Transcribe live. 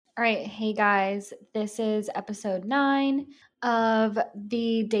All right. Hey guys, this is episode 9 of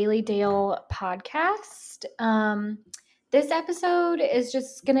the Daily Dale podcast. This episode is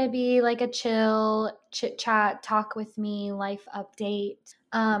just going to be like a chill chit chat, talk with me, life update.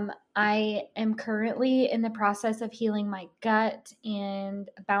 I am currently in the process of healing my gut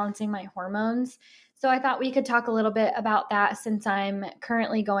and balancing my hormones. So I thought we could talk a little bit about that since I'm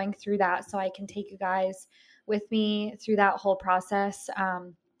currently going through that so I can take you guys with me through that whole process.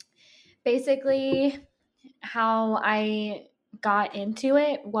 Basically, how I got into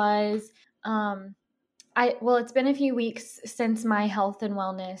it was it's been a few weeks since my health and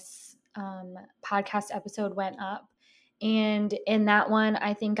wellness podcast episode went up. And in that one,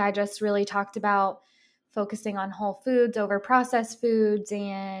 I think I just really talked about focusing on whole foods over processed foods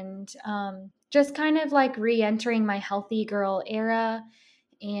and just kind of like re entering my healthy girl era.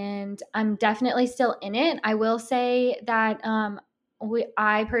 And I'm definitely still in it. I will say that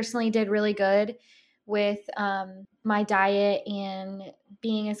I personally did really good with my diet and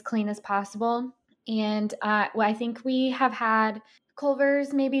being as clean as possible. And I think we have had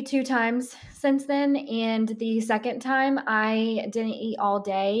Culver's maybe 2 times since then. And the second time I didn't eat all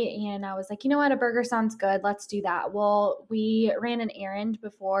day and I was like, you know what, a burger sounds good. Let's do that. Well, we ran an errand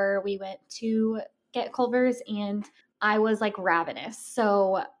before we went to get Culver's and I was like ravenous.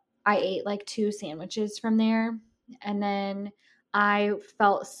 So I ate like 2 sandwiches from there. And then I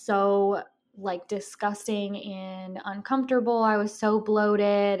felt so like disgusting and uncomfortable. I was so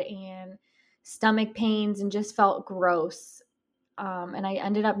bloated and stomach pains and just felt gross. And I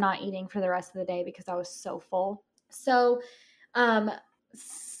ended up not eating for the rest of the day because I was so full. So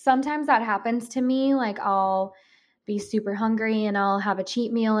sometimes that happens to me. Like I'll be super hungry and I'll have a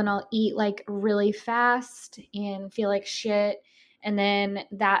cheat meal and I'll eat like really fast and feel like shit. And then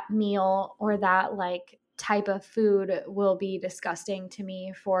that meal or that like type of food will be disgusting to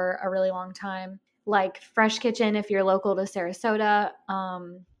me for a really long time. Like Fresh Kitchen, if you're local to Sarasota,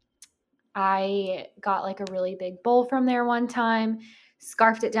 I got like a really big bowl from there one time,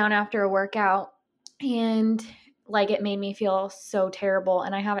 scarfed it down after a workout, and like it made me feel so terrible.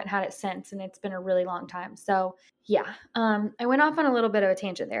 And I haven't had it since, and it's been a really long time. So yeah, I went off on a little bit of a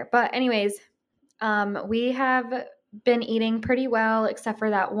tangent there. But anyways, we have been eating pretty well, except for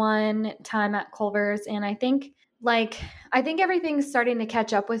that one time at Culver's. And I think everything's starting to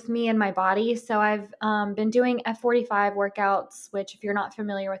catch up with me and my body. So I've been doing F45 workouts, which if you're not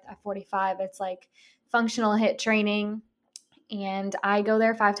familiar with F45, it's like functional HIIT training. And I go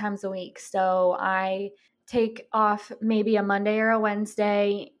there 5 times a week. So I take off maybe a Monday or a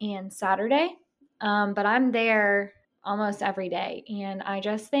Wednesday and Saturday. But I'm there almost every day. And I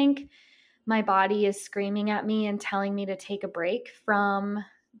just think my body is screaming at me and telling me to take a break from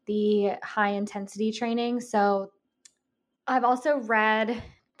the high intensity training. So I've also read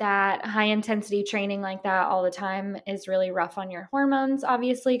that high intensity training like that all the time is really rough on your hormones,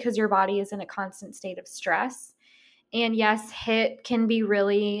 obviously, because your body is in a constant state of stress. And yes, HIIT can be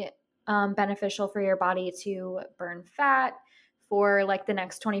really beneficial for your body to burn fat for like the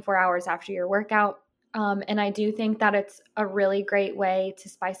next 24 hours after your workout. And I do think that it's a really great way to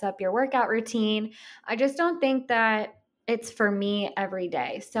spice up your workout routine. I just don't think that it's for me every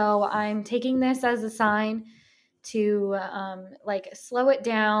day. So I'm taking this as a sign to like slow it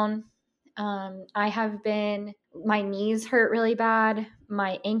down. My knees hurt really bad.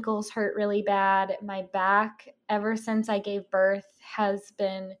 My ankles hurt really bad. My back, ever since I gave birth, has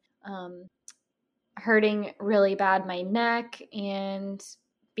been hurting really bad. My neck, and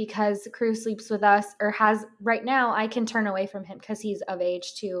because Crew sleeps with us or has right now, I can turn away from him because he's of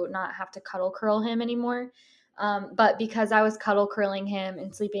age to not have to cuddle curl him anymore. But because I was cuddle curling him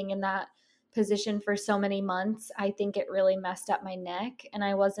and sleeping in that position for so many months, I think it really messed up my neck and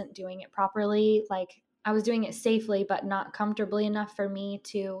I wasn't doing it properly. Like I was doing it safely, but not comfortably enough for me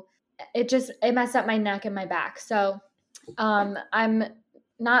to, it messed up my neck and my back. So I'm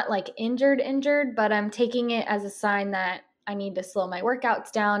not like injured, but I'm taking it as a sign that I need to slow my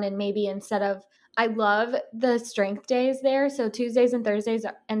workouts down. And maybe I love the strength days there. So Tuesdays and Thursdays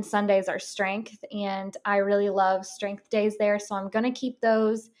and Sundays are strength. And I really love strength days there. So I'm going to keep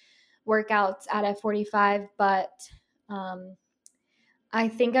those workouts at F45. But I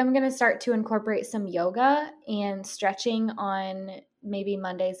think I'm going to start to incorporate some yoga and stretching on maybe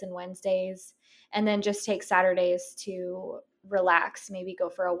Mondays and Wednesdays. And then just take Saturdays to relax, maybe go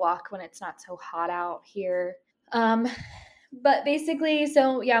for a walk when it's not so hot out here. But basically,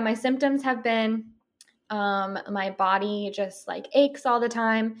 so yeah, my symptoms have been my body just like aches all the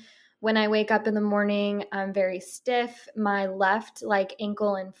time. When I wake up in the morning, I'm very stiff. My left like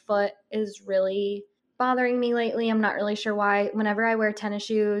ankle and foot is really bothering me lately. I'm not really sure why. Whenever I wear tennis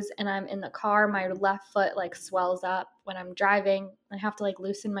shoes and I'm in the car, my left foot like swells up when I'm driving. I have to like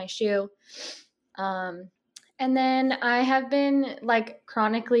loosen my shoe. And then I have been like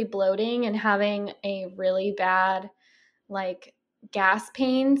chronically bloating and having a really bad like gas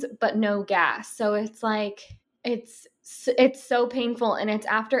pains, but no gas. So it's like it's so painful, and it's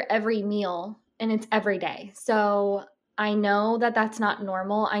after every meal and it's every day. So I know that that's not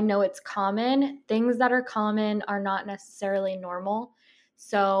normal. I know it's common. Things that are common are not necessarily normal.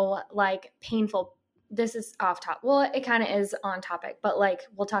 So like painful, this is off topic. Well, it kind of is on topic, but like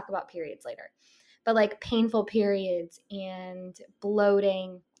we'll talk about periods later. But like painful periods and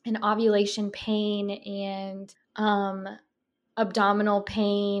bloating and ovulation pain and abdominal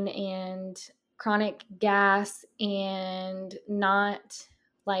pain and chronic gas and not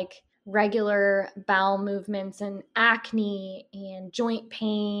like regular bowel movements and acne and joint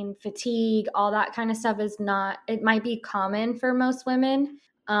pain, fatigue, all that kind of stuff is not, it might be common for most women,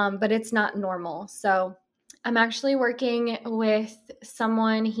 but it's not normal. So I'm actually working with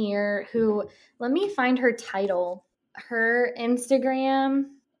someone here who, let me find her title. Her Instagram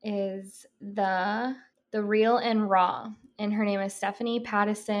is the Real and Raw, and her name is Stephanie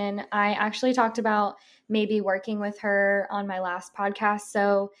Pattison. I actually talked about maybe working with her on my last podcast.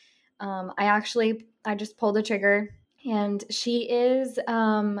 So I just pulled the trigger, and she is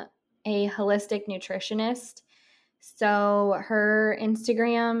a holistic nutritionist. So her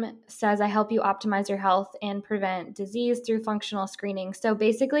Instagram says, I help you optimize your health and prevent disease through functional screening. So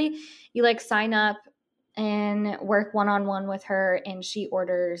basically you like sign up and work one-on-one with her, and she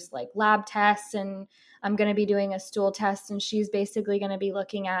orders like lab tests, and I'm going to be doing a stool test, and she's basically going to be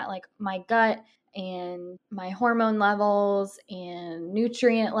looking at like my gut and my hormone levels and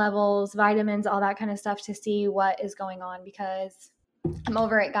nutrient levels, vitamins, all that kind of stuff to see what is going on, because I'm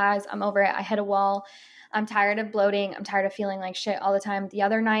over it, guys. I'm over it. I hit a wall. I'm tired of bloating. I'm tired of feeling like shit all the time. The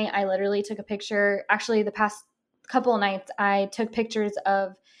other night, I literally took a picture. Actually, the past couple of nights, I took pictures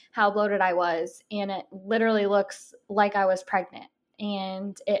of how bloated I was, and it literally looks like I was pregnant,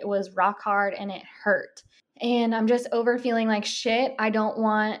 and it was rock hard and it hurt. And I'm just over feeling like shit. I don't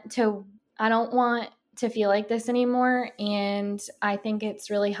want to feel like this anymore. And I think it's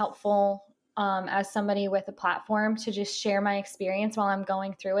really helpful as somebody with a platform to just share my experience while I'm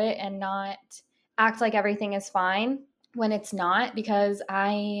going through it and not act like everything is fine when it's not, because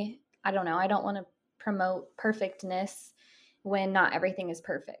I don't know. I don't want to promote perfectness when not everything is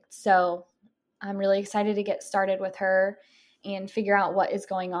perfect. So I'm really excited to get started with her and figure out what is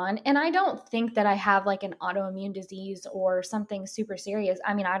going on. And I don't think that I have like an autoimmune disease or something super serious.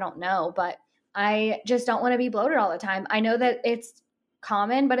 I mean, I don't know, but I just don't want to be bloated all the time. I know that it's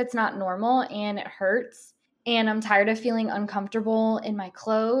common, but it's not normal, and it hurts. And I'm tired of feeling uncomfortable in my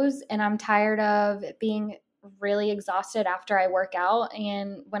clothes, and I'm tired of being really exhausted after I work out.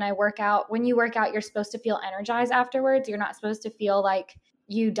 And when you work out, you're supposed to feel energized afterwards. You're not supposed to feel like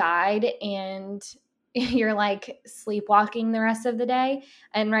you died and you're like sleepwalking the rest of the day.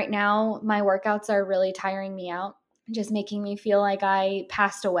 And right now, my workouts are really tiring me out, just making me feel like I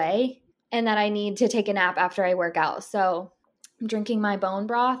passed away and that I need to take a nap after I work out. So I'm drinking my bone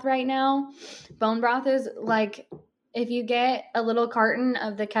broth right now. Bone broth is like, if you get a little carton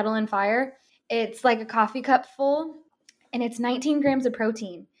of the Kettle and Fire, it's like a coffee cup full, and it's 19 grams of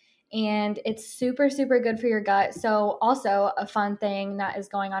protein, and it's super, super good for your gut. So also a fun thing that is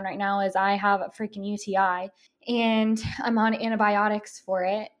going on right now is I have a freaking UTI, and I'm on antibiotics for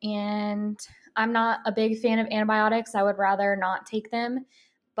it. And I'm not a big fan of antibiotics. I would rather not take them,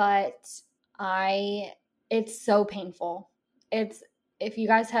 but it's so painful. If you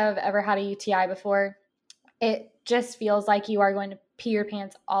guys have ever had a UTI before, it just feels like you are going to pee your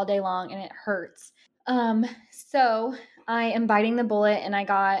pants all day long, and it hurts. So I am biting the bullet, and I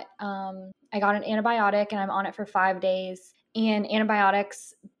got an antibiotic, and I'm on it for 5 days. And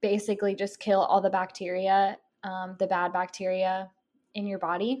antibiotics basically just kill all the bacteria, the bad bacteria in your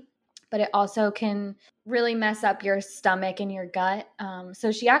body, but it also can really mess up your stomach and your gut.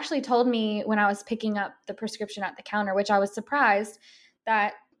 So she actually told me when I was picking up the prescription at the counter, which I was surprised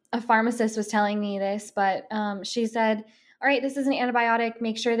that a pharmacist was telling me this, but she said, all right, this is an antibiotic.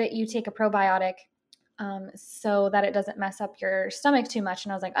 Make sure that you take a probiotic so that it doesn't mess up your stomach too much.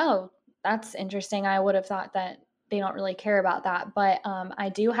 And I was like, oh, that's interesting. I would have thought that they don't really care about that. But I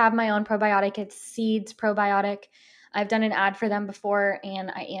do have my own probiotic. It's Seeds Probiotic. I've done an ad for them before,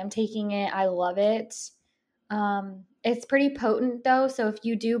 and I am taking it. I love it. It's pretty potent though. So if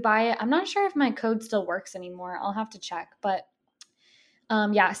you do buy it, I'm not sure if my code still works anymore. I'll have to check, but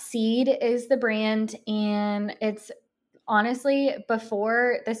Seed is the brand, and it's honestly,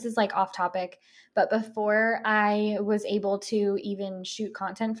 before, this is like off topic, but before I was able to even shoot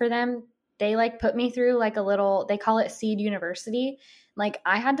content for them, they like put me through like a little, they call it Seed University. Like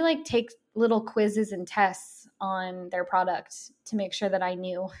I had to like take little quizzes and tests on their product to make sure that I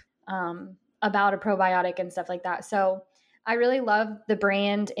knew about a probiotic and stuff like that. So I really love the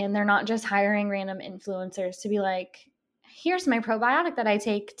brand, and they're not just hiring random influencers to be like, here's my probiotic that I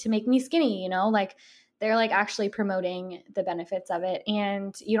take to make me skinny, like they're like actually promoting the benefits of it,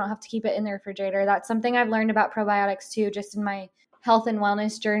 and you don't have to keep it in the refrigerator. That's something I've learned about probiotics too, just in my health and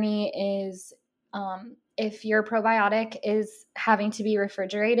wellness journey is if your probiotic is having to be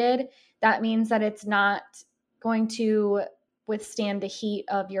refrigerated, that means that it's not going to withstand the heat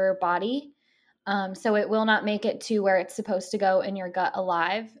of your body. So it will not make it to where it's supposed to go in your gut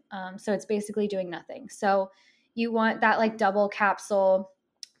alive. So it's basically doing nothing. So you want that like double capsule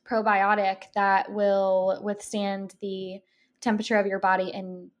probiotic that will withstand the temperature of your body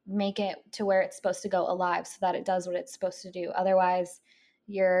and make it to where it's supposed to go alive so that it does what it's supposed to do. Otherwise,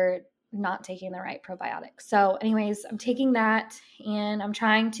 you're not taking the right probiotic. So anyways, I'm taking that and I'm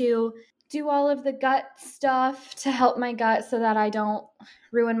trying to do all of the gut stuff to help my gut so that I don't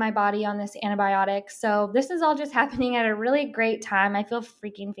ruin my body on this antibiotic. So this is all just happening at a really great time. I feel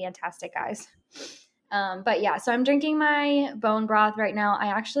freaking fantastic, guys. But yeah, so I'm drinking my bone broth right now. I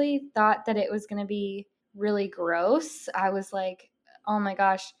actually thought that it was going to be really gross. I was like, oh my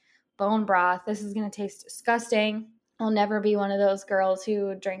gosh, bone broth. This is going to taste disgusting. I'll never be one of those girls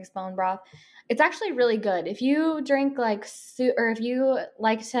who drinks bone broth. It's actually really good. If you drink like soup, or if you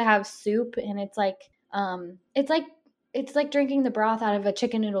like to have soup and it's like drinking the broth out of a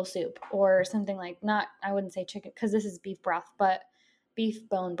chicken noodle soup or something like, not, I wouldn't say chicken because this is beef broth, but beef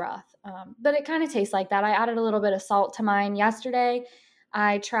bone broth. But it kind of tastes like that. I added a little bit of salt to mine yesterday.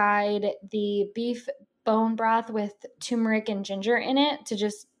 I tried the beef bone broth with turmeric and ginger in it to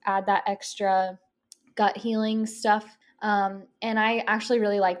just add that extra gut healing stuff. And I actually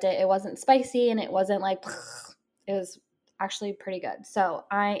really liked it. It wasn't spicy and it wasn't like, it was actually pretty good. So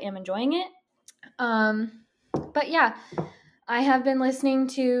I am enjoying it. But yeah, I have been listening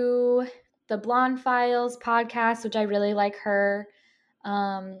to the Blonde Files podcast, which I really like her.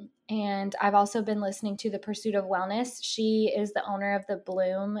 And I've also been listening to The Pursuit of Wellness. She is the owner of the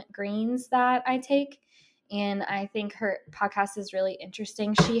Bloom greens that I take. And I think her podcast is really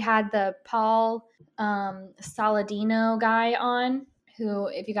interesting. She had the Paul Saladino guy on, who,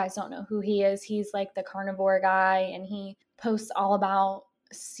 if you guys don't know who he is, he's like the carnivore guy, and he posts all about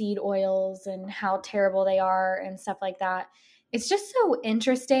seed oils and how terrible they are and stuff like that. It's just so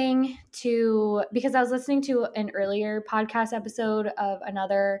interesting because I was listening to an earlier podcast episode of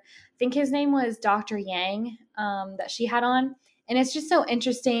another, I think his name was Dr. Yang, that she had on. And it's just so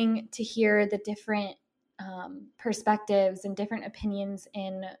interesting to hear the different perspectives and different opinions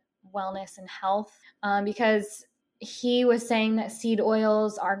in wellness and health, because he was saying that seed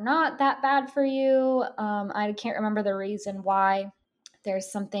oils are not that bad for you. I can't remember the reason why.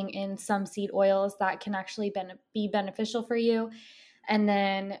 There's something in some seed oils that can actually be beneficial for you. And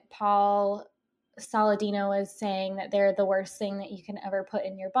then Paul Saladino is saying that they're the worst thing that you can ever put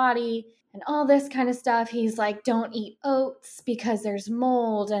in your body and all this kind of stuff. He's like, don't eat oats because there's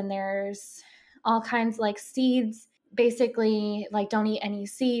mold and there's all kinds like seeds. Basically, like, don't eat any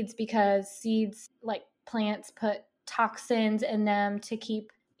seeds because seeds, like plants, put toxins in them to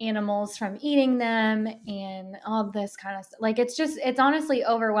keep animals from eating them and all this kind of stuff. Like, it's honestly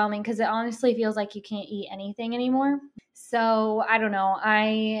overwhelming because it honestly feels like you can't eat anything anymore. So I don't know.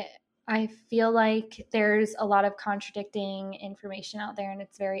 I feel like there's a lot of contradicting information out there and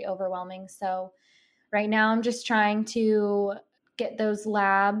it's very overwhelming. So right now I'm just trying to get those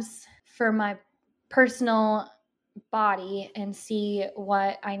labs for my personal body and see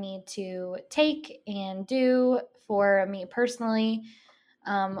what I need to take and do for me personally.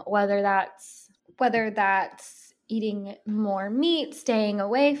 Whether that's eating more meat, staying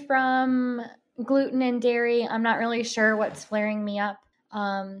away from gluten and dairy. I'm not really sure what's flaring me up.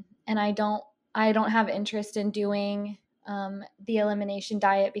 And I don't have interest in doing the elimination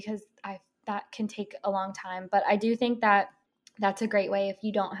diet because that can take a long time. But I do think that that's a great way if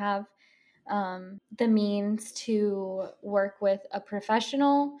you don't have the means to work with a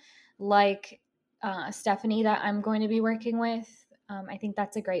professional like Stephanie that I'm going to be working with. I think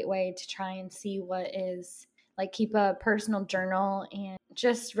that's a great way to try and see what is, like, keep a personal journal and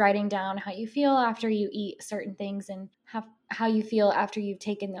just writing down how you feel after you eat certain things and how you feel after you've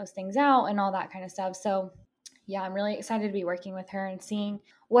taken those things out and all that kind of stuff. So yeah, I'm really excited to be working with her and seeing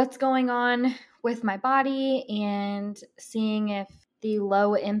what's going on with my body and seeing if the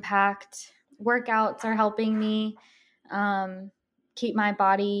low impact workouts are helping me. keep my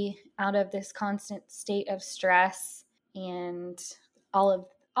body out of this constant state of stress and all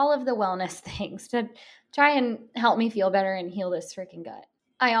of the wellness things to try and help me feel better and heal this freaking gut.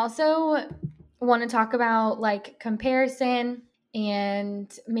 I also want to talk about like comparison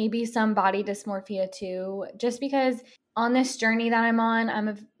and maybe some body dysmorphia too, just because on this journey that I'm on, I'm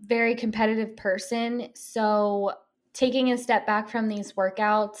a very competitive person. So taking a step back from these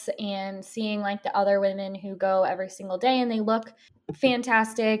workouts and seeing like the other women who go every single day and they look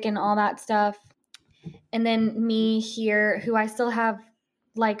fantastic and all that stuff. And then me here, who I still have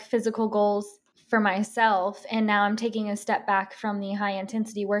like physical goals for myself. And now I'm taking a step back from the high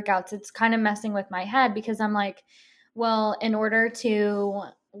intensity workouts. It's kind of messing with my head because I'm like, well, in order to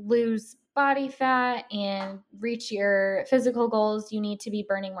lose body fat and reach your physical goals, you need to be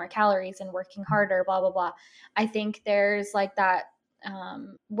burning more calories and working harder, blah, blah, blah. I think there's like that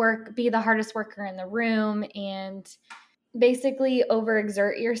be the hardest worker in the room and basically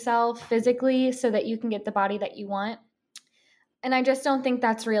overexert yourself physically so that you can get the body that you want. And I just don't think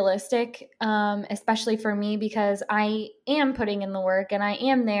that's realistic, especially for me, because I am putting in the work and I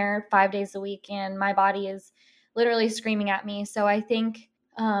am there 5 days a week and my body is literally screaming at me. So I think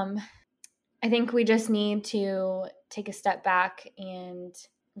we just need to take a step back and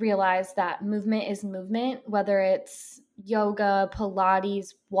realize that movement is movement, whether it's yoga,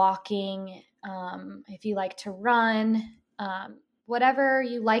 Pilates, walking, if you like to run, whatever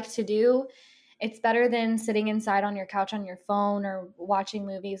you like to do. It's better than sitting inside on your couch on your phone or watching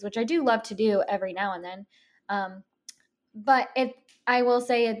movies, which I do love to do every now and then. But I will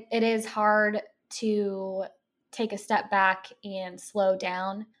say it is hard to take a step back and slow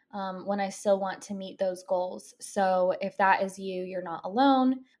down when I still want to meet those goals. So if that is you, you're not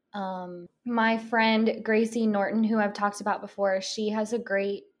alone. My friend Gracie Norton, who I've talked about before, she has a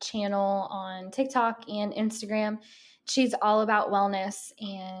great channel on TikTok and Instagram. She's all about wellness,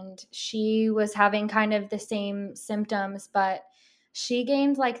 and she was having kind of the same symptoms, but she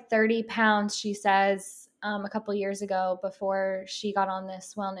gained like 30 pounds, she says, a couple years ago before she got on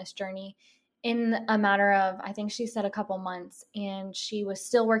this wellness journey in a matter of, I think she said a couple months, and she was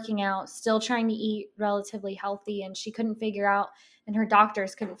still working out, still trying to eat relatively healthy, and she couldn't figure out, and her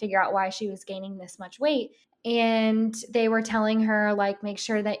doctors couldn't figure out why she was gaining this much weight. And they were telling her, like, make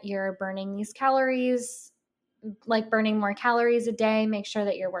sure that you're burning these calories, like burning more calories a day, make sure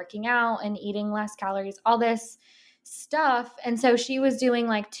that you're working out and eating less calories, all this stuff. And so she was doing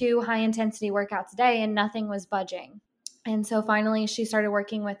like 2 high intensity workouts a day and nothing was budging. And so finally she started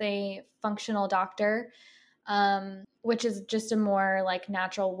working with a functional doctor, which is just a more like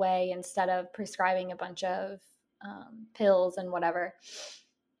natural way instead of prescribing a bunch of pills and whatever.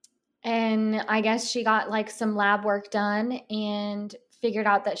 And I guess she got like some lab work done and figured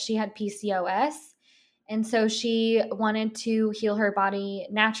out that she had PCOS. And so she wanted to heal her body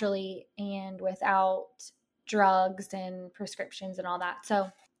naturally and without drugs and prescriptions and all that. So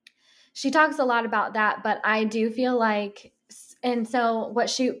she talks a lot about that, but I do feel like, and so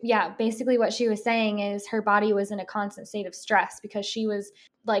basically what she was saying is her body was in a constant state of stress because she was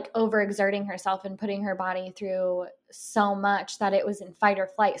like overexerting herself and putting her body through so much that it was in fight or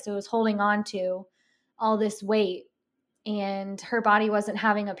flight. So it was holding on to all this weight and her body wasn't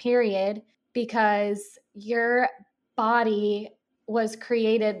having a period because your body was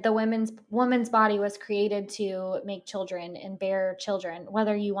created, the woman's body was created to make children and bear children,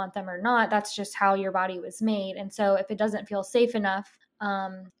 whether you want them or not. That's just how your body was made. And so if it doesn't feel safe enough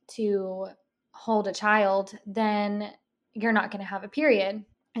to hold a child, then you're not going to have a period.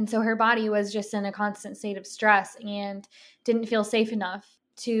 And so her body was just in a constant state of stress and didn't feel safe enough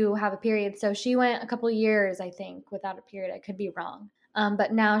to have a period. So she went a couple of years, I think, without a period. I could be wrong.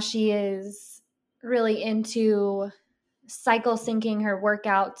 But now she is really into cycle syncing her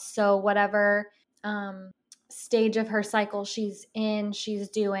workouts. So whatever stage of her cycle she's in, she's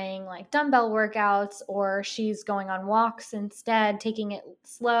doing like dumbbell workouts, or she's going on walks instead, taking it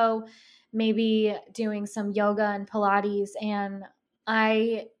slow, maybe doing some yoga and Pilates. And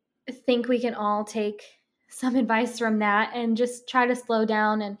I think we can all take some advice from that and just try to slow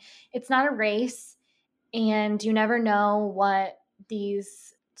down. And it's not a race, and you never know what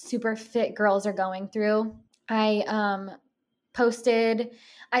these super fit girls are going through. I posted,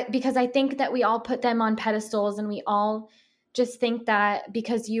 because I think that we all put them on pedestals, and we all just think that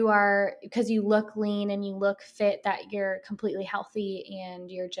because you look lean and you look fit, that you're completely healthy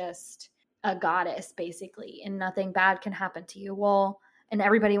and you're just a goddess basically, and nothing bad can happen to you. Well, and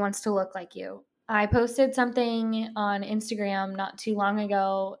everybody wants to look like you. I posted something on Instagram not too long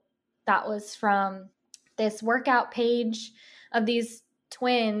ago that was from this workout page of these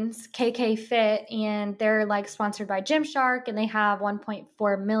twins, KK Fit, and they're like sponsored by Gymshark, and they have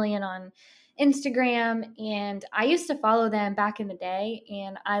 1.4 million on Instagram. And I used to follow them back in the day,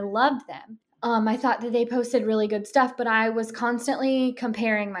 and I loved them. I thought that they posted really good stuff, but I was constantly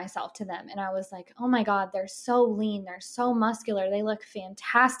comparing myself to them. And I was like, oh my God, they're so lean. They're so muscular. They look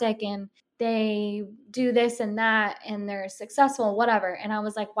fantastic. And they do this and that, and they're successful, whatever. And I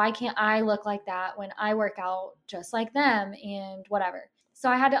was like, why can't I look like that when I work out just like them and whatever? So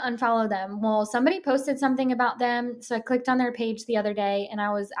I had to unfollow them. Well, somebody posted something about them. So I clicked on their page the other day, and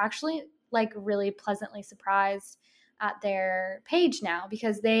I was actually like really pleasantly surprised at their page now,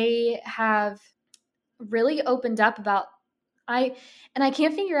 because they have really opened up about I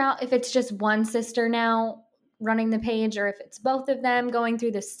can't figure out if it's just one sister now running the page or if it's both of them going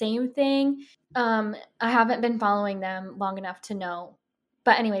through the same thing. I haven't been following them long enough to know.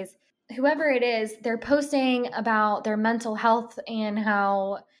 But anyways, whoever it is, they're posting about their mental health and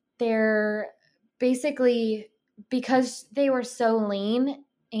how they're basically, because they were so lean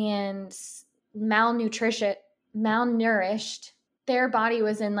and malnourished, their body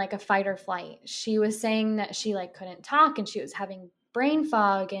was in like a fight or flight. She was saying that she like couldn't talk, and she was having brain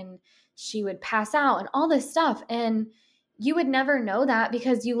fog, and she would pass out and all this stuff. And you would never know that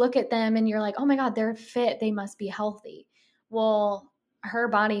because you look at them and you're like, oh my God, they're fit. They must be healthy. Well, her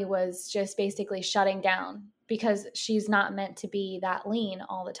body was just basically shutting down because she's not meant to be that lean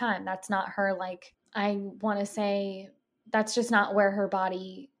all the time. That's not her, like, I want to say that's just not where her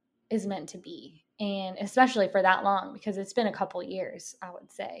body is meant to be. And especially for that long, because it's been a couple years, I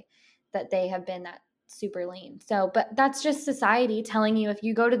would say, that they have been that super lean. So, but that's just society telling you, if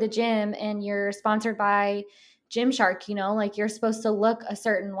you go to the gym and you're sponsored by Gymshark, you know, like you're supposed to look a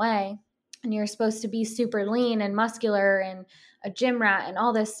certain way, and you're supposed to be super lean and muscular and a gym rat and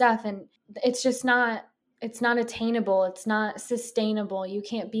all this stuff. And it's just not, it's not attainable. It's not sustainable. You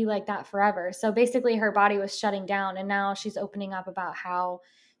can't be like that forever. So basically her body was shutting down, and now she's opening up about how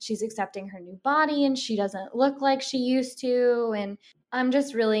she's accepting her new body and she doesn't look like she used to. And I'm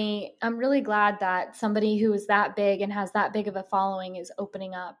really glad that somebody who is that big and has that big of a following is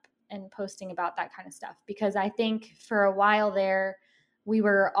opening up and posting about that kind of stuff. Because I think for a while there, we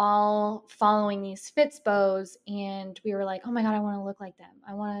were all following these Fitspos, and we were like, oh my God, I want to look like them.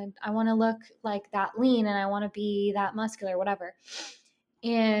 I want to look like that lean, and I want to be that muscular, whatever.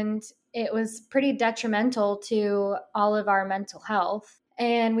 And it was pretty detrimental to all of our mental health.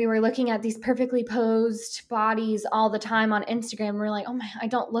 And we were looking at these perfectly posed bodies all the time on Instagram. We're like, oh my, I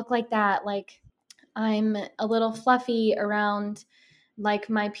don't look like that. Like, I'm a little fluffy around like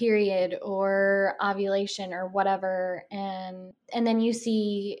my period or ovulation or whatever. And then you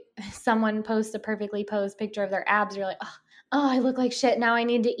see someone post a perfectly posed picture of their abs. You're like, oh, I look like shit. Now I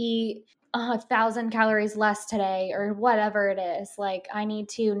need to eat 1,000 calories less today, or whatever it is. Like, I need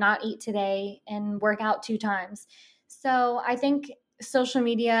to not eat today and work out 2 times. So I think social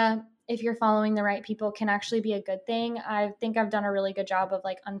media, if you're following the right people, can actually be a good thing. I think I've done a really good job of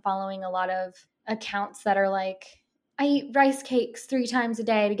like unfollowing a lot of accounts that are like, I eat rice cakes 3 times a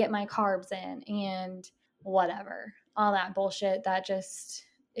day to get my carbs in, and whatever, all that bullshit that just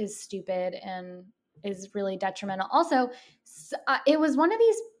is stupid and is really detrimental. Also, it was one of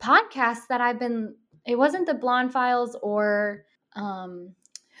these podcasts that it wasn't the Blonde Files or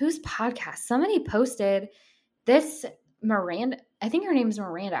whose podcast? Somebody posted this Miranda. I think her name's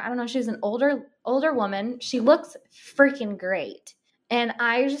Miranda. I don't know. She's an older woman. She looks freaking great. And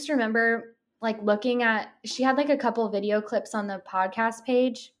I just remember like looking at, she had like a couple video clips on the podcast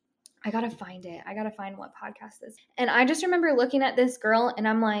page. I got to find it. I got to find what podcast this. And I just remember looking at this girl, and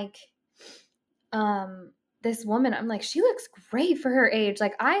I'm like, this woman, I'm like, she looks great for her age.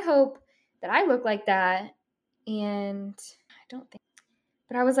 Like, I hope that I look like that. And I don't think,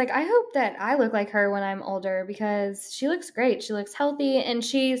 but I was like, I hope that I look like her when I'm older, because she looks great. She looks healthy. And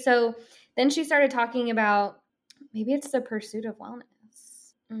so then she started talking about, maybe it's The Pursuit of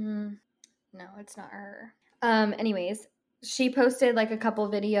Wellness. No, it's not her. Anyways, she posted like a couple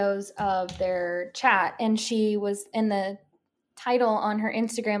videos of their chat, and she was in the title on her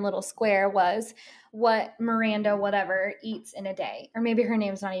Instagram little square was what Miranda whatever eats in a day. Or maybe her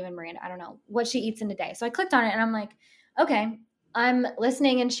name's not even Miranda. I don't know what she eats in a day. So I clicked on it, and I'm like, okay, I'm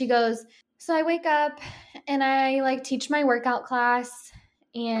listening. And she goes, so I wake up and I like teach my workout class,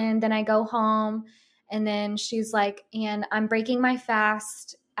 and then I go home, and then she's like, and I'm breaking my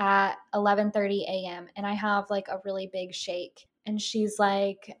fast at 11:30 a.m. and I have like a really big shake. And she's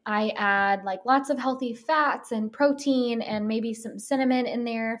like, I add like lots of healthy fats and protein and maybe some cinnamon in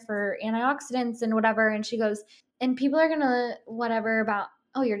there for antioxidants and whatever. And she goes, and people are gonna whatever about,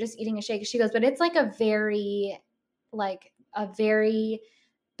 oh, you're just eating a shake. She goes, but it's like a very like a very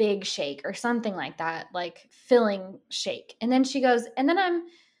big shake or something like that, like filling shake. And then she goes, and then I'm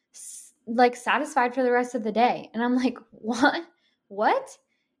like satisfied for the rest of the day. And I'm like, what?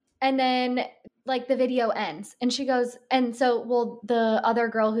 And then like the video ends and she goes, and so, well, the other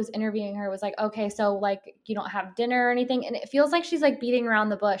girl who's interviewing her was like, okay, so like you don't have dinner or anything. And it feels like she's like beating around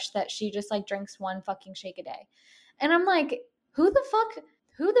the bush that she just like drinks one fucking shake a day. And I'm like, who the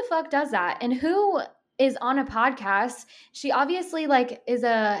fuck does that? And who is on a podcast? She obviously like is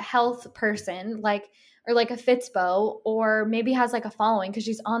a health person, like, or like a Fitspo, or maybe has like a following because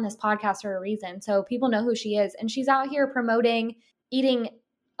she's on this podcast for a reason. So people know who she is. And she's out here promoting eating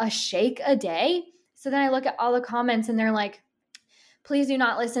a shake a day. So then I look at all the comments and they're like, please do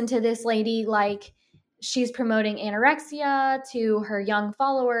not listen to this lady. Like, she's promoting anorexia to her young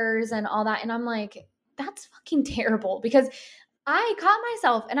followers and all that. And I'm like, that's fucking terrible, because I caught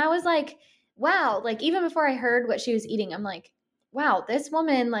myself and I was like, wow, like even before I heard what she was eating, I'm like, wow, this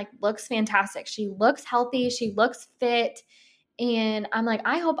woman like looks fantastic. She looks healthy. She looks fit. And I'm like,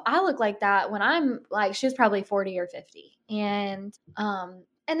 I hope I look like that when I'm like, she was probably 40 or 50. And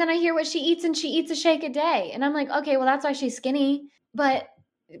then I hear what she eats, and she eats a shake a day. And I'm like, okay, well, that's why she's skinny. But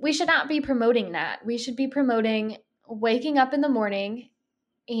we should not be promoting that. We should be promoting waking up in the morning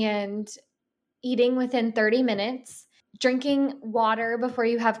and eating within 30 minutes, drinking water before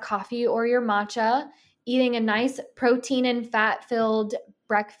you have coffee or your matcha, eating a nice protein and fat filled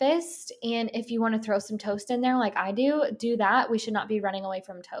breakfast. And if you want to throw some toast in there like I do that. We should not be running away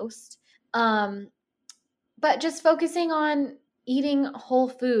from toast. But just focusing on eating whole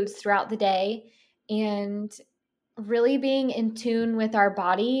foods throughout the day and really being in tune with our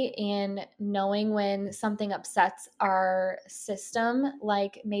body and knowing when something upsets our system,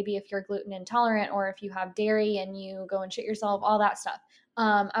 like maybe if you're gluten intolerant or if you have dairy and you go and shit yourself, all that stuff.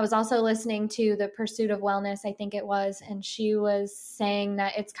 I was also listening to The Pursuit of Wellness, I think it was, and she was saying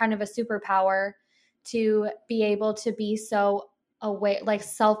that it's kind of a superpower to be able to be so aware, like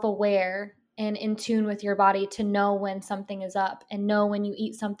self-aware and in tune with your body, to know when something is up and know when you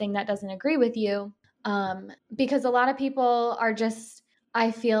eat something that doesn't agree with you. Because a lot of people are just,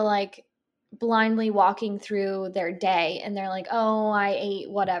 I feel like, blindly walking through their day and they're like, oh, I ate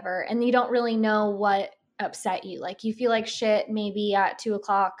whatever. And you don't really know what upset you. Like you feel like shit maybe at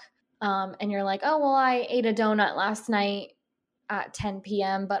 2:00. And you're like, oh, well, I ate a donut last night at 10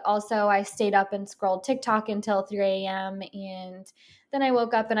 p.m., but also I stayed up and scrolled TikTok until 3 a.m. And then I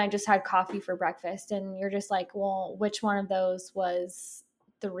woke up and I just had coffee for breakfast. And you're just like, well, which one of those was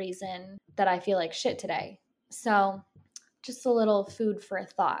the reason that I feel like shit today? So just a little food for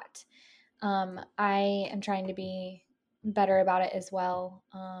thought. I am trying to be better about it as well.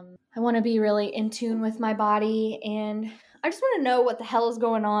 I want to be really in tune with my body, and I just want to know what the hell is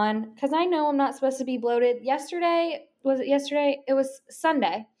going on, because I know I'm not supposed to be bloated. Was it yesterday? It was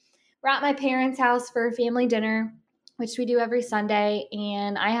Sunday. We're at my parents' house for family dinner, which we do every Sunday,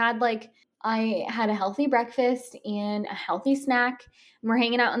 and I had a healthy breakfast and a healthy snack, and we're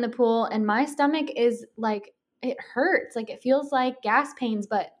hanging out in the pool, and my stomach is like, it hurts. Like it feels like gas pains,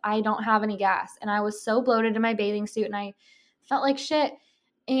 but I don't have any gas. And I was so bloated in my bathing suit and I felt like shit.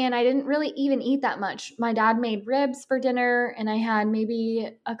 And I didn't really even eat that much. My dad made ribs for dinner and I had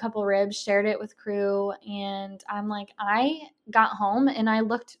maybe a couple ribs, shared it with crew. And I'm like, I got home and I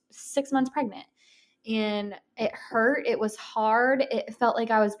looked 6 months pregnant. And it hurt. It was hard. It felt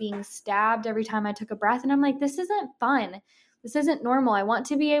like I was being stabbed every time I took a breath. And I'm like, this isn't fun. This isn't normal. I want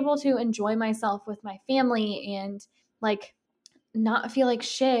to be able to enjoy myself with my family and like not feel like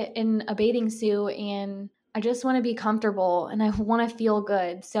shit in a bathing suit. And I just want to be comfortable and I want to feel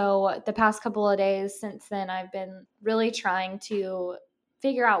good. So the past couple of days since then, I've been really trying to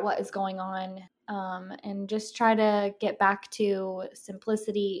figure out what is going on, and just try to get back to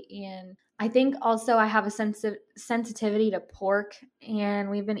simplicity. And I think also I have a sensitivity to pork, and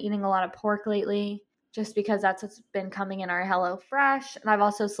we've been eating a lot of pork lately just because that's what's been coming in our HelloFresh. And I've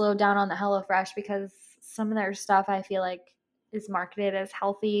also slowed down on the HelloFresh because some of their stuff I feel like is marketed as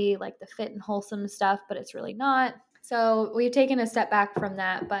healthy, like the fit and wholesome stuff, but it's really not. So we've taken a step back from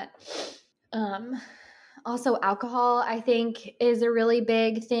that. But also alcohol, I think, is a really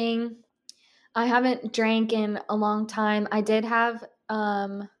big thing. I haven't drank in a long time. I did have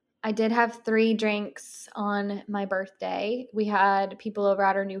 3 drinks on my birthday. We had people over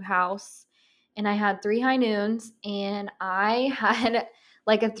at our new house, and I had 3 high noons, and I had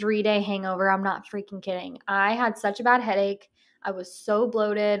like a 3-day hangover. I'm not freaking kidding. I had such a bad headache. I was so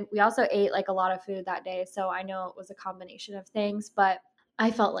bloated. We also ate like a lot of food that day, so I know it was a combination of things, but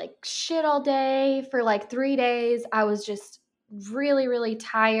I felt like shit all day for like 3 days. I was just really, really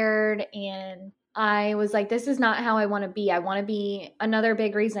tired, and I was like, this is not how I want to be. I want to be, another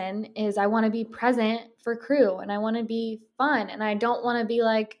big reason is I want to be present for crew and I want to be fun. And I don't want to be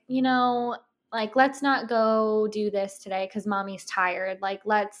like, like, let's not go do this today because mommy's tired. Like,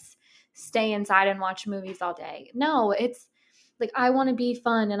 let's stay inside and watch movies all day. No, it's like, I want to be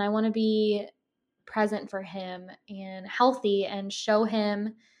fun and I want to be present for him and healthy and show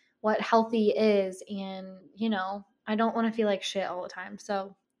him what healthy is. And, I don't want to feel like shit all the time.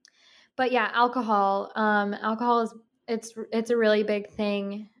 So, but yeah, alcohol. Alcohol is it's a really big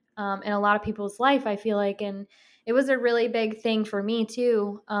thing in a lot of people's life. I feel like, and it was a really big thing for me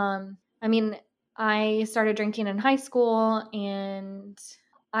too. I mean, I started drinking in high school, and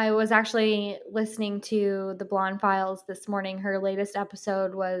I was actually listening to the Blonde Files this morning. Her latest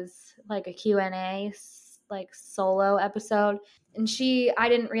episode was like a Q&A, like solo episode, and I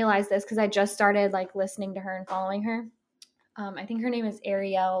didn't realize this because I just started like listening to her and following her. I think her name is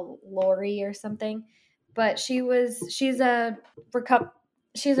Ariel Laurie or something, but she's a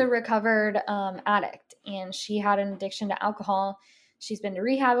recovered addict, and she had an addiction to alcohol. She's been to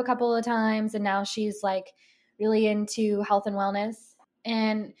rehab a couple of times, and now she's like really into health and wellness.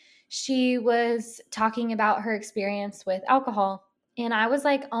 And she was talking about her experience with alcohol, and I was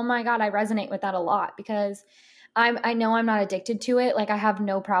like, oh my God, I resonate with that a lot because I know I'm not addicted to it. Like, I have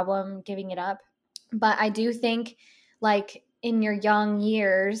no problem giving it up, but I do think, like, in your young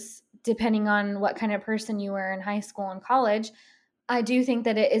years, depending on what kind of person you were in high school and college, I do think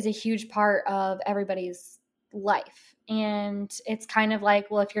that it is a huge part of everybody's life. And it's kind of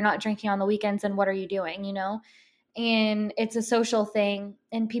like, well, if you're not drinking on the weekends, then what are you doing, And it's a social thing,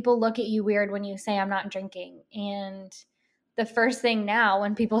 and people look at you weird when you say I'm not drinking. And the first thing now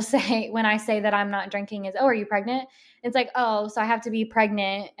when I say that I'm not drinking is, oh, are you pregnant? It's like, oh, so I have to be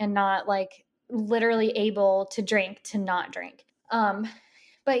pregnant and not like literally able to drink to not drink.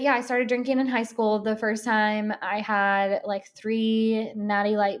 But yeah, I started drinking in high school. The first time I had like 3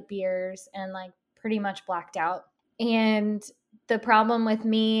 Natty Light beers and like pretty much blacked out. And the problem with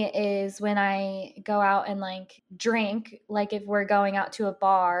me is when I go out and like drink, like if we're going out to a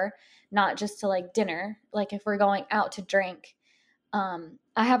bar, not just to like dinner, like if we're going out to drink, I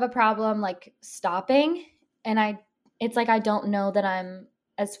have a problem like stopping, and it's like I don't know that I'm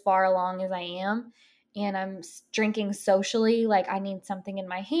as far along as I am, and I'm drinking socially. Like, I need something in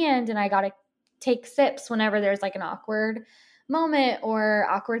my hand, and I gotta take sips whenever there's like an awkward moment or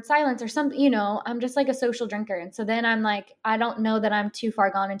awkward silence or something. I'm just like a social drinker, and so then I'm like, I don't know that I'm too far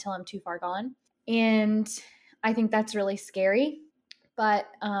gone until I'm too far gone, and I think that's really scary. But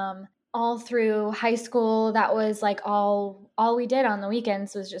all through high school, that was like all we did on the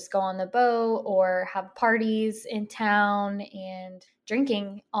weekends was just go on the boat or have parties in town and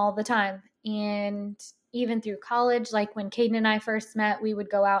drinking all the time. And even through college, like when Caden and I first met, we would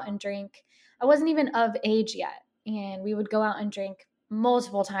go out and drink. I wasn't even of age yet, and we would go out and drink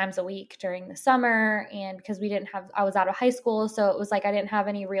multiple times a week during the summer. And because I was out of high school, so it was like I didn't have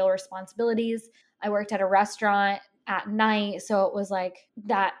any real responsibilities. I worked at a restaurant at night, so it was like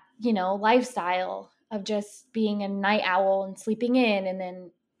that, lifestyle of just being a night owl and sleeping in, and then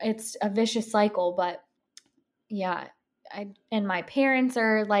it's a vicious cycle. But yeah, and my parents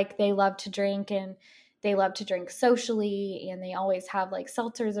are like, they love to drink, and they love to drink socially, and they always have like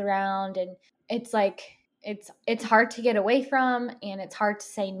seltzers around, and it's like it's hard to get away from, and it's hard to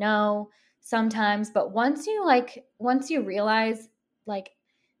say no sometimes. But once you realize, like,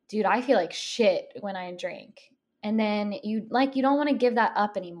 dude, I feel like shit when I drink, and then you don't want to give that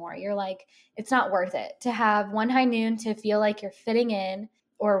up anymore. You're like, it's not worth it to have one high noon to feel like you're fitting in,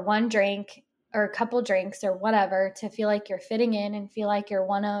 or one drink or a couple drinks or whatever to feel like you're fitting in and feel like you're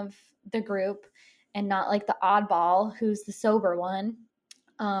one of the group and not like the oddball who's the sober one.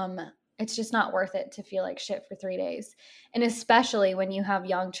 It's just not worth it to feel like shit for 3 days. And especially when you have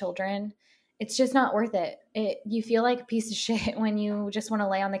young children, it's just not worth it. You feel like a piece of shit when you just want to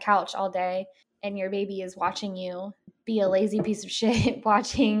lay on the couch all day and your baby is watching you be a lazy piece of shit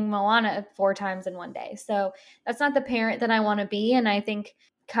watching Moana 4 times in one day. So that's not the parent that I want to be. And I think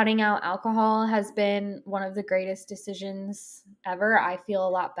cutting out alcohol has been one of the greatest decisions ever. I feel a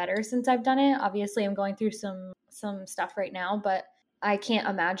lot better since I've done it. Obviously, I'm going through some stuff right now, but I can't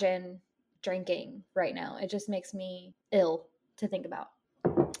imagine drinking right now. It just makes me ill to think about.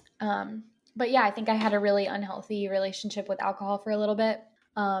 But yeah, I think I had a really unhealthy relationship with alcohol for a little bit.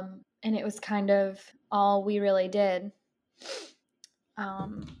 And it was kind of all we really did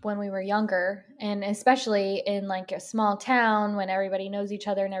when we were younger, and especially in like a small town when everybody knows each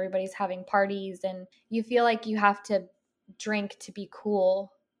other and everybody's having parties, and you feel like you have to drink to be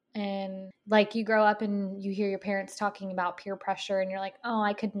cool. And like, you grow up and you hear your parents talking about peer pressure, and you're like, oh,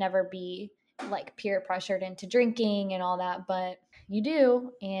 I could never be like peer pressured into drinking and all that, but you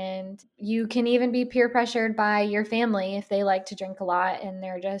do. And you can even be peer pressured by your family if they like to drink a lot and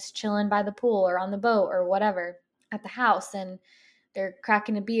they're just chilling by the pool or on the boat or whatever at the house, and they're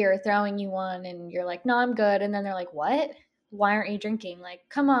cracking a beer, throwing you one, and you're like, no, I'm good. And then they're like, what? Why aren't you drinking? Like,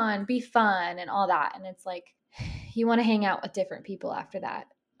 come on, be fun and all that. And it's like, you want to hang out with different people after that.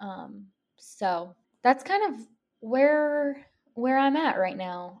 So that's kind of where I'm at right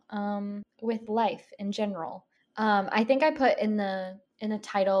now, with life in general. I think I put in the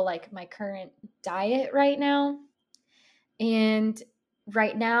title like my current diet right now. And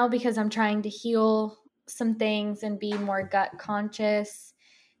right now, because I'm trying to heal some things and be more gut conscious,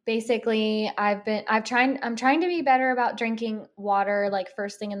 basically I'm trying to be better about drinking water like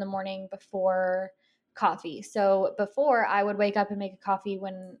first thing in the morning before coffee. So before, I would wake up and make a coffee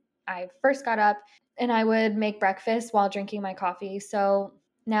when I first got up, and I would make breakfast while drinking my coffee. So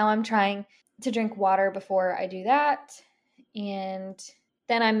now I'm trying to drink water before I do that. And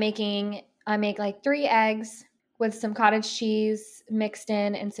then I make like 3 eggs with some cottage cheese mixed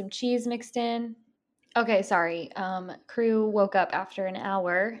in and some cheese mixed in. Okay, sorry. Crew woke up after an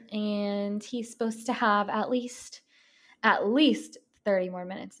hour, and he's supposed to have at least 30 more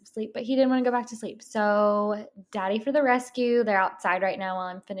minutes of sleep, but he didn't want to go back to sleep. So, daddy for the rescue. They're outside right now while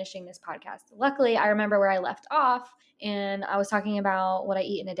I'm finishing this podcast. Luckily, I remember where I left off, and I was talking about what I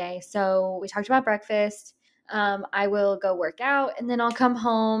eat in a day. So, we talked about breakfast. I will go work out, and then I'll come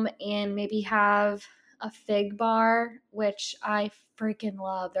home and maybe have a fig bar, which I freaking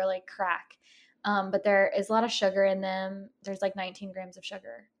love. They're like crack. But there is a lot of sugar in them. There's like 19 grams of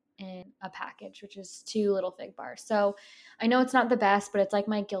sugar in a package, which is 2 little fig bars. So I know it's not the best, but it's like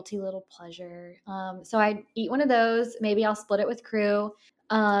my guilty little pleasure. So I eat one of those. Maybe I'll split it with Crew.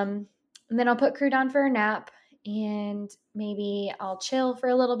 And then I'll put Crew down for a nap, and maybe I'll chill for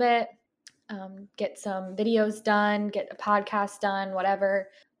a little bit, get some videos done, get a podcast done, whatever,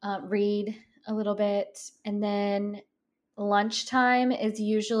 read a little bit. And then lunchtime is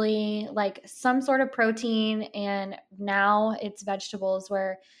usually like some sort of protein, and now it's vegetables,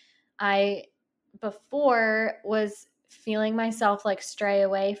 where I before was feeling myself like stray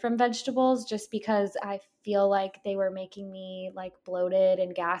away from vegetables just because I feel like they were making me like bloated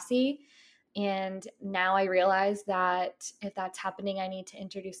and gassy. And now I realize that if that's happening, I need to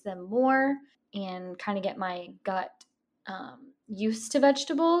introduce them more and kind of get my gut used to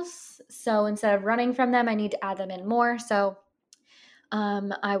vegetables. So instead of running from them, I need to add them in more. So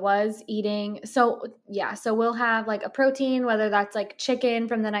I was eating, so we'll have like a protein, whether that's like chicken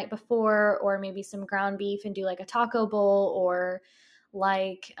from the night before, or maybe some ground beef and do like a taco bowl, or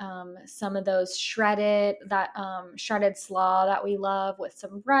like some of those shredded slaw that we love with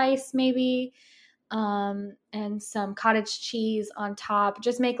some rice maybe, and some cottage cheese on top.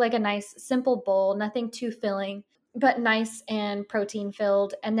 Just make like a nice simple bowl, nothing too filling, but nice and protein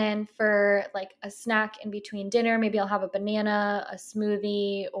filled. And then for like a snack in between dinner, maybe I'll have a banana, a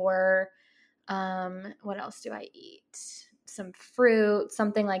smoothie, or what else do I eat? Some fruit,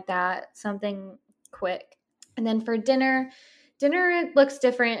 something like that, something quick. And then for dinner it looks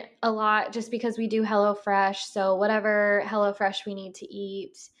different a lot just because we do HelloFresh. So whatever HelloFresh we need to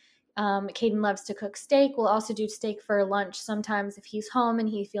eat. Caden loves to cook steak. We'll also do steak for lunch. Sometimes if he's home and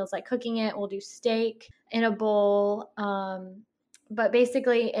he feels like cooking it, we'll do steak in a bowl. But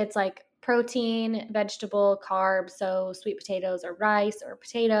basically it's like protein, vegetable, carbs, so sweet potatoes or rice or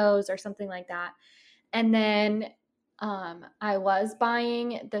potatoes or something like that. And then I was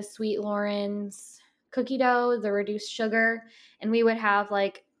buying the Sweet Loren's cookie dough, the reduced sugar, and we would have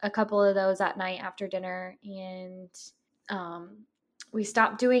like a couple of those at night after dinner. And we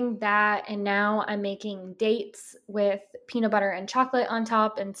stopped doing that, and now I'm making dates with peanut butter and chocolate on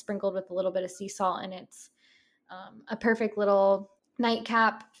top and sprinkled with a little bit of sea salt, and it's a perfect little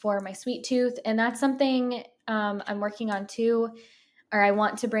nightcap for my sweet tooth. And that's something I'm working on too, or I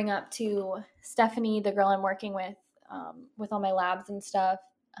want to bring up to Stephanie, the girl I'm working with all my labs and stuff,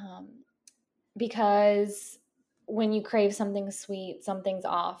 because when you crave something sweet, something's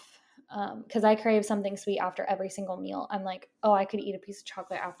off. Because I crave something sweet after every single meal. I'm like, oh, I could eat a piece of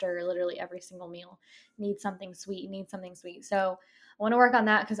chocolate after literally every single meal. Need something sweet. So I want to work on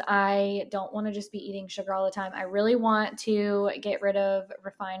that because I don't want to just be eating sugar all the time. I really want to get rid of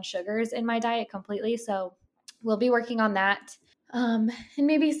refined sugars in my diet completely. So we'll be working on that. And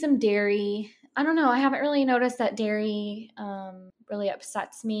maybe some dairy. I don't know. I haven't really noticed that dairy really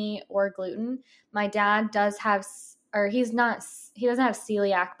upsets me, or gluten. My dad does have, or he doesn't have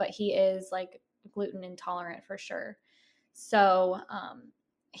celiac, but he is like gluten intolerant for sure. So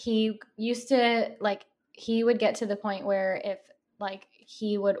he used to, like, he would get to the point where if like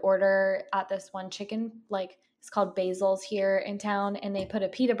he would order at this one chicken, like it's called Basil's here in town, and they put a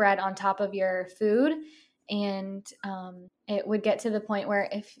pita bread on top of your food. And it would get to the point where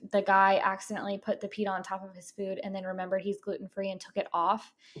if the guy accidentally put the pita on top of his food and then remembered he's gluten-free and took it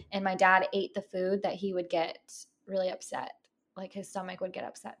off, and my dad ate the food, that he would get really upset. Like his stomach would get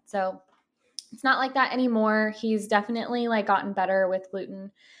upset. So it's not like that anymore. He's definitely like gotten better with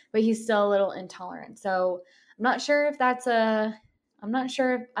gluten, but he's still a little intolerant. So I'm not sure if I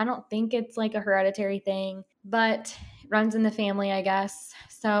don't think it's like a hereditary thing, but it runs in the family, I guess.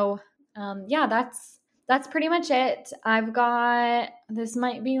 So yeah, that's pretty much it. This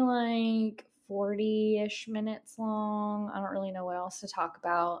might be like 40-ish minutes long. I don't really know what else to talk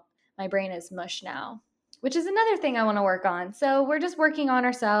about. My brain is mush now, which is another thing I want to work on. So we're just working on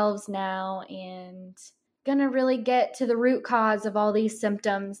ourselves now and gonna really get to the root cause of all these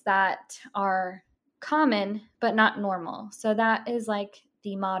symptoms that are common but not normal. So that is like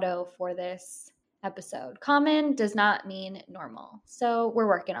the motto for this episode. Common does not mean normal. So we're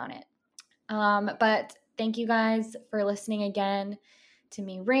working on it. But thank you guys for listening again to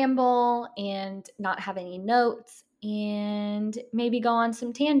me ramble and not have any notes and maybe go on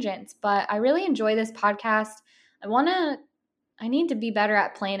some tangents. But I really enjoy this podcast. I need to be better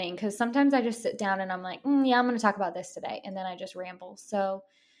at planning, because sometimes I just sit down and I'm like, yeah, I'm going to talk about this today. And then I just ramble. So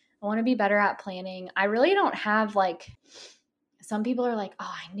I want to be better at planning. I really don't have some people are like,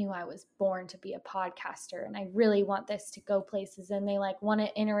 oh, I knew I was born to be a podcaster and I really want this to go places. And they want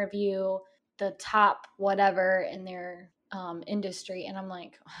to interview the top whatever in their industry. And I'm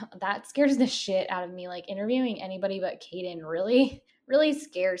like, that scares the shit out of me. Like interviewing anybody but Kaden really, really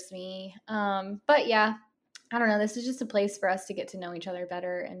scares me. But yeah, I don't know. This is just a place for us to get to know each other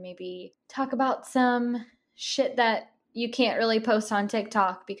better and maybe talk about some shit that you can't really post on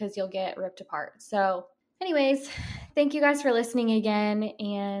TikTok because you'll get ripped apart. So anyways, thank you guys for listening again.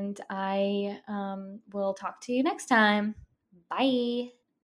 And I will talk to you next time. Bye.